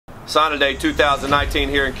Signing day 2019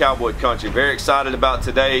 here in Cowboy Country. Very excited about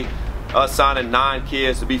today, us signing 9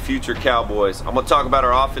 kids to be future Cowboys. I'm going to talk about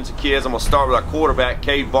our offensive kids. I'm going to start with our quarterback,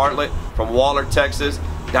 Cade Bartlett from Waller, Texas.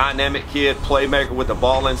 Dynamic kid, playmaker with the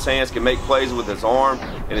ball in his hands, can make plays with his arm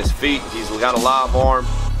and his feet. He's got a live arm,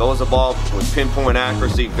 throws the ball with pinpoint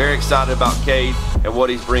accuracy. Very excited about Cade and what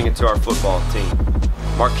he's bringing to our football team.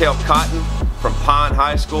 Markel Cotton from Pine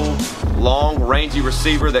High School, long, rangy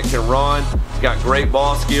receiver that can run. He's got great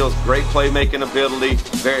ball skills, great playmaking ability.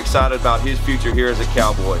 Very excited about his future here as a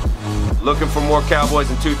Cowboy. Looking for more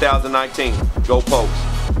Cowboys in 2019. Go Pokes.